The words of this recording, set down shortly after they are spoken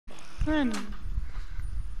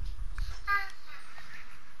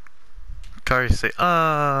Kari say, Here,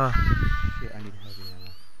 I need heavy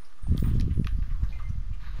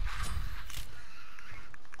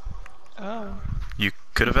ammo. Oh. you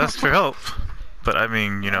could have asked for help. But I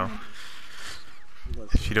mean, you know,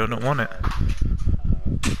 if you don't want it.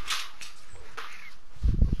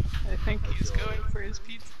 I think he's going for his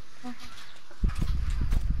pizza.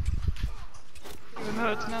 Even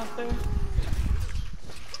though it's not there.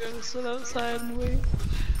 He's gonna sit outside and wait.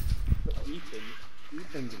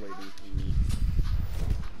 Ethan's waiting for me.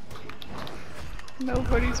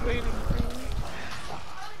 Nobody's waiting for you.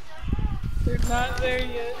 They're not there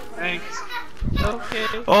yet. Thanks. Okay.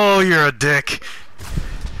 Oh, you're a dick.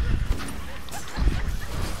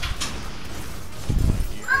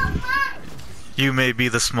 You may be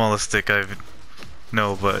the smallest dick I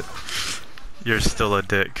know, but you're still a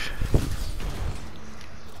dick.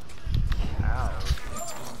 Ow.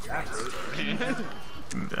 That hurt.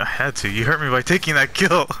 I had to. You hurt me by taking that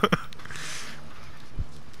kill.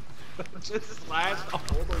 Just slashed all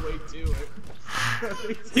the way to it.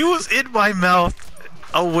 He was in my mouth,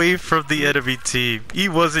 away from the enemy team. He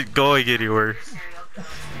wasn't going anywhere. I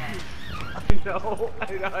know.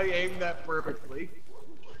 I aimed that perfectly.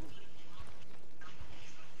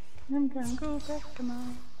 I'm gonna go back to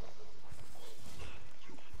mine.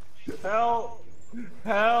 Help!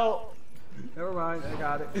 Help! Never mind, I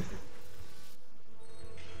got it.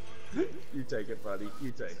 You take it, buddy.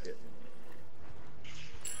 You take it.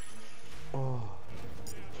 Oh.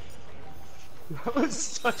 That was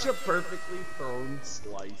such a perfectly thrown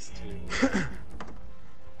slice, too.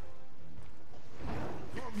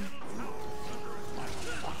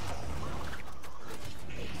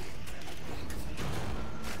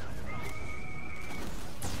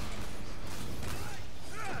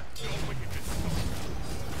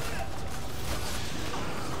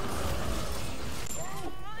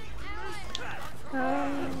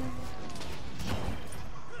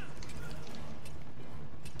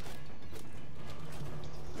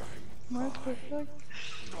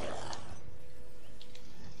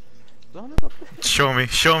 What the fuck? Show me,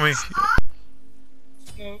 show me.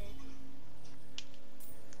 No.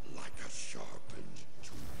 Like a sharpened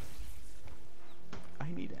tool.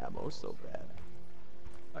 I need ammo so bad.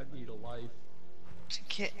 I need a life. You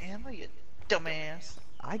can't ammo, you dumbass.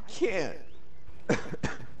 I can't.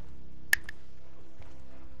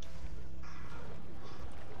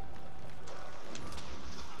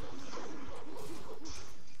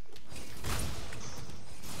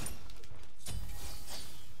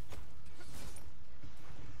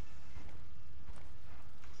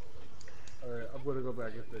 Alright, I'm gonna go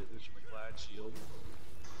back and finish my glad shield.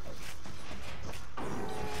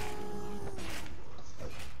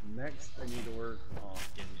 Next, I need to work on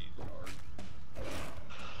Indian guard.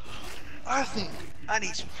 I think I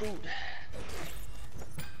need some food.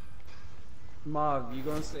 Mog, you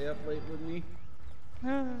gonna stay up late with me?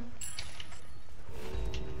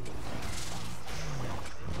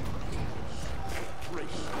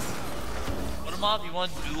 What mob, you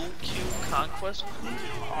want dual Q conquest with me?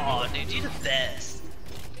 Aw, dude, you're the best.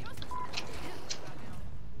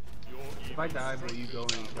 If I die, will you go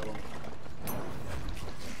in and kill him?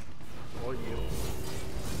 Or you?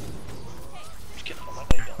 Just kidding, I'm not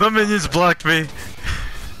gonna go. The minions blocked me.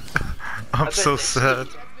 I'm so sad.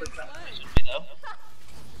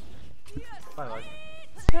 I like.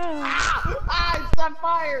 Ah, Ah! It's on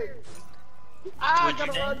fire! Ah! I What'd you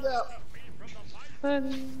gotta name? run now.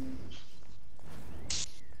 buddy.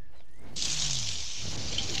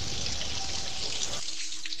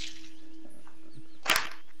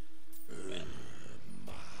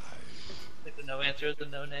 Like the no answer is the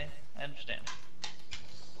no name. I understand.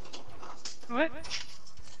 What?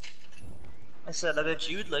 I said, I bet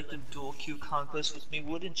you'd like to dual Q conquest with me,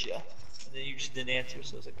 wouldn't you? And then you just didn't answer,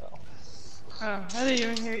 so I was like, oh. Oh, I didn't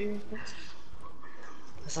even hear you.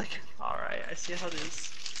 I was like, alright, I see how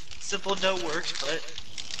this simple no works, but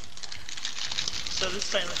so does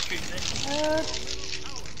silent treatment.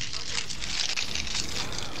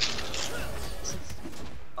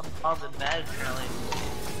 I'm the mad apparently.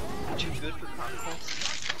 Too good for conquest.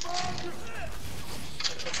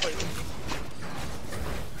 Don't play with me.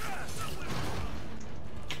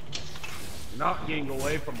 Not getting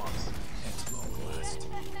away from us.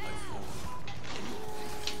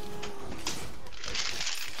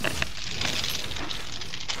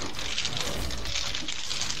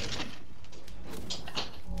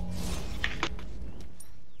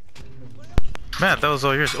 Matt, that was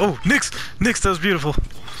all yours. Oh, Nyx! Nyx, that was beautiful.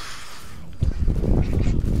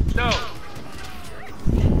 No!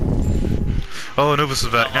 Oh, Anubis is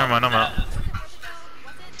back. Never mind, I'm out.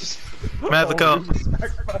 Mad, look out.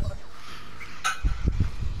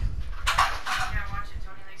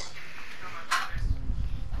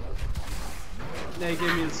 They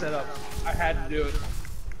gave me the setup. I had to do it.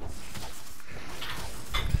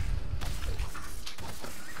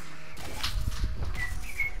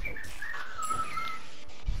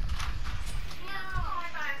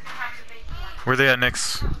 Where they at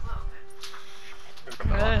next?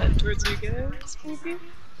 Towards you guys, maybe?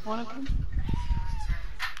 One of them?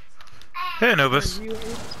 Hey, Anubis. Or you?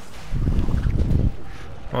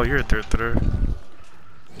 Oh, you're a third thrower.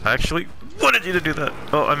 I actually wanted you to do that.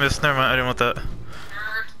 Oh, I missed. Never mind. I didn't want that.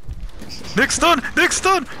 Nick stun! Nick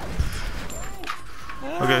stun!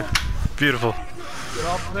 Okay, beautiful. Get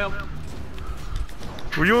off of him.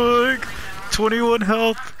 Yoink! 21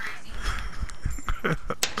 health.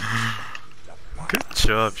 Good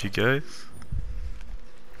job, you guys.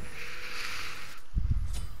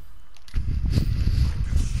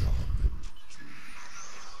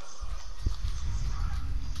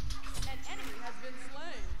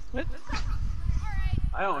 What?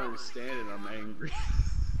 I don't understand it. I'm angry.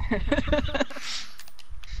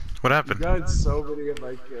 What happened? You got so many of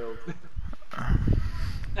my kills.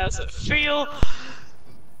 How's it feel?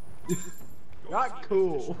 Not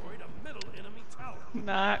cool.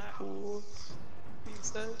 Not cool. He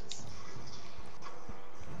says.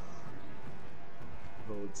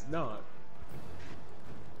 No, it's not.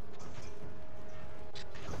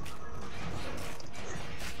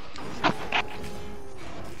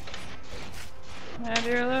 And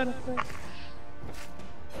you're allowed to play.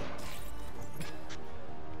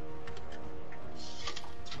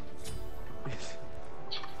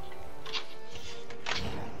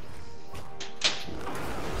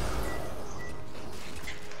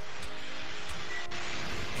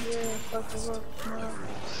 Yeah, fuck no.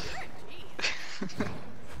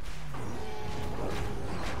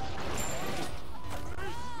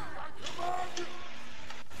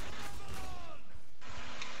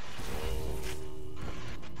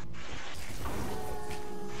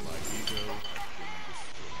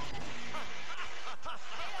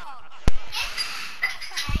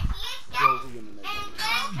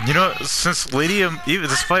 You know, since Ladium, even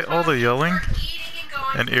despite all the yelling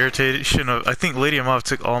and irritation, I think Ladium off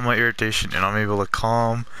took all my irritation, and I'm able to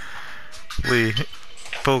calmly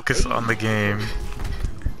focus on the game.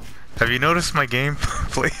 Have you noticed my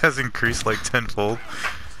gameplay has increased like tenfold?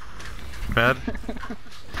 Mad?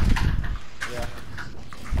 Yeah.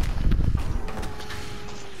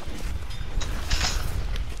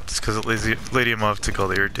 It's because Ladium off took all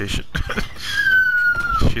the irritation.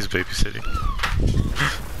 She's babysitting.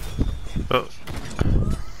 Oh.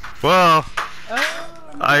 Well,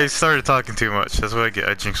 I started talking too much. That's what I get.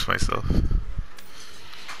 I jinxed myself. Girl,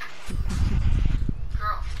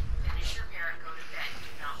 finish your pair and go to bed.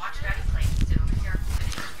 Do not watch Daddy play. Sit over here.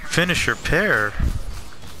 Finish your pair.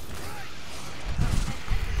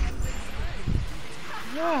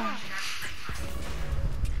 Yeah.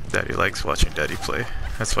 Daddy likes watching Daddy play.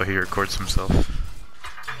 That's why he records himself.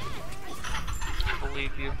 I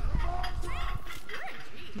believe you.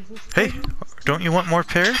 Hey, don't you want more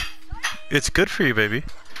pear? It's good for you, baby.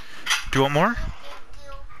 Do you want more?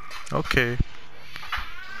 Okay.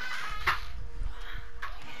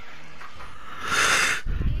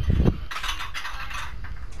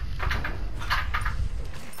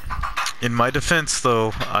 In my defense,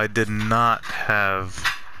 though, I did not have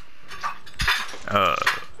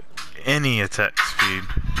any attack speed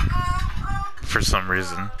for some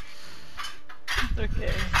reason. It's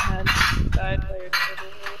okay. I died by your trouble.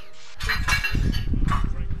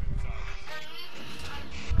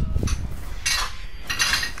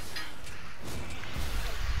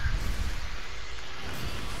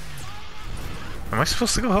 Am I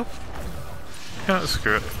supposed to go help? Yeah,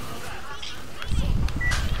 screw it.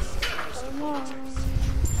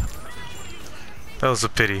 That was a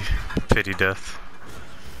pity death.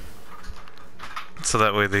 So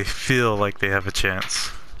that way they feel like they have a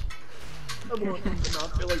chance. I want them to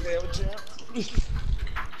not feel like they have a chance.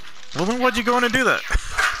 Well then why'd you go in and do that?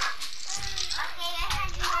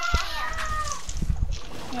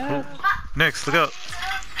 Yeah. Next, look out.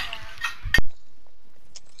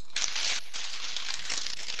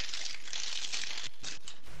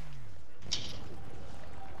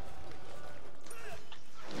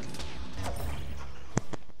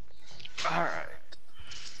 Alright.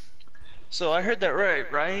 So I heard that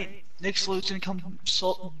right? Nick Sloot's gonna come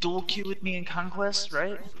dual queue with me in Conquest,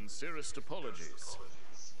 right? Sincerest apologies.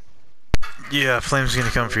 Yeah, Flame's gonna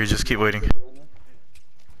come for you, just keep waiting.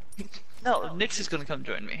 No, Nix is gonna come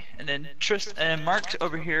join me, and then Trist and Mark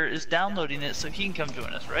over here is downloading it so he can come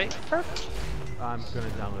join us, right? Perfect. I'm gonna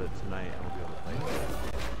download it tonight. I won't be able to play it.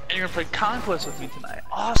 And you're gonna play Conquest with me tonight.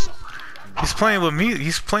 Awesome. He's playing with me.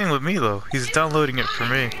 He's playing with me though. He's downloading it for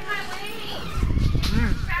me.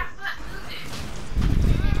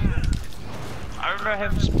 I remember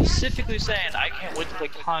him specifically saying, "I can't wait to play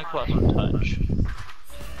Conquest on Touch."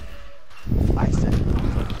 I said.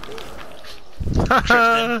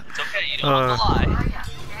 Tristan, it's okay. You don't have to lie.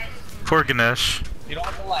 Poor Ganesh. You don't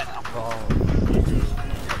have to lie now.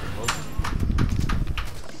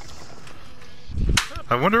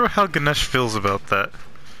 I wonder how Ganesh feels about that.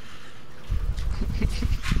 Come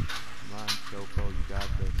on, Choco, you got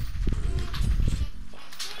this.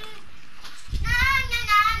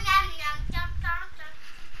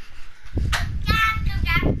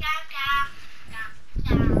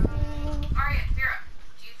 Alright, Vera,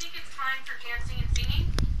 do you think it's time for dancing and singing?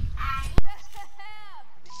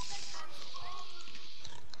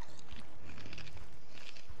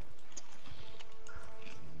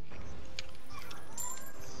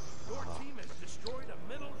 Your team has destroyed a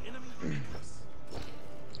middle enemy base.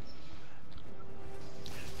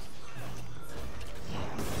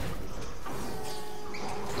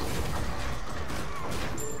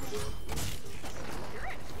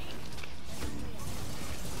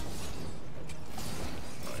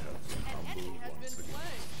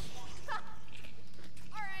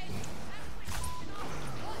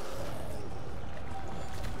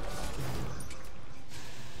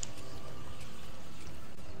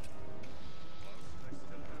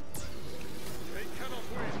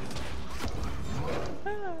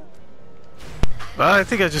 I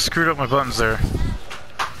think I just screwed up my buttons there.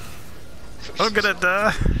 I'm gonna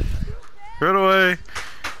die. Run away.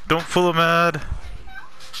 Don't pull a mad.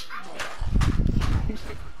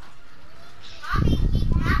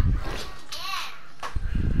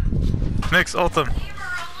 Nix, ult them.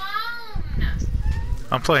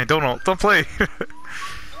 I'm playing. Don't ult. Don't play.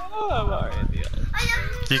 Oh, I'm already in the other.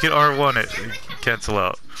 You can R1 it. Cancel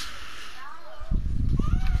out.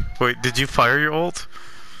 Wait, did you fire your ult?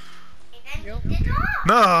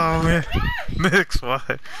 No, man. Nix, why?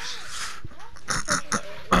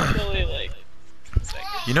 Really, like,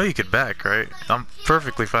 You know you could back, right? I'm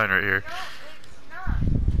perfectly fine right here.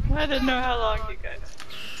 I didn't know how long you guys.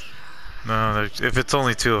 No, if it's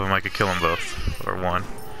only two of them, I could kill them both. Or one.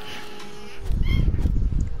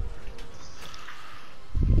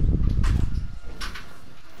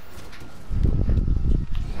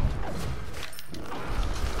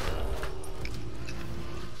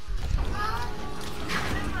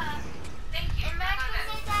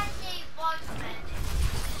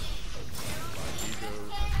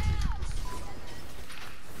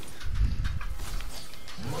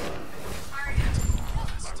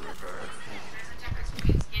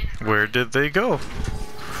 Where did they go?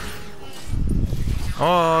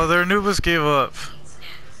 Oh, their Anubis gave up.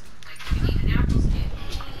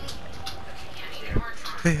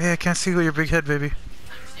 Hey, hey, I can't see with your big head, baby.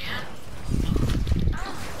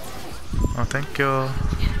 Oh, thank you.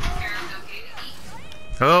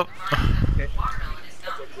 Oh.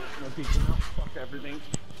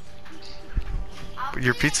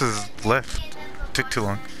 Your pizza's left. Took too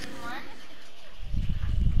long.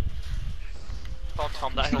 Don't tell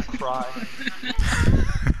him that, he'll cry.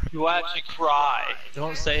 You'll actually cry.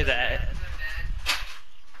 Don't say that.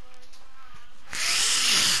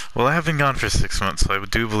 Well, I have been gone for 6 months, so I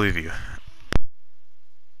do believe you.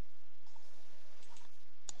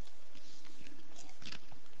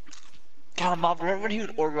 God, Mom, remember when he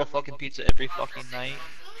would order a fucking pizza every fucking night?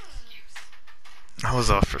 I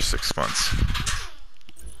was off for 6 months.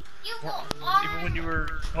 Even when you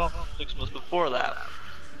were, well, 6 months before that.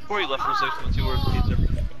 Before you left for 6 months, you ordered pizza every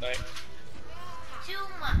fucking night.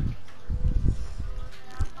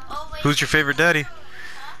 Who's your favorite daddy?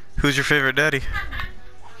 Who's your favorite daddy?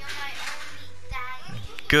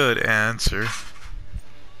 Good answer.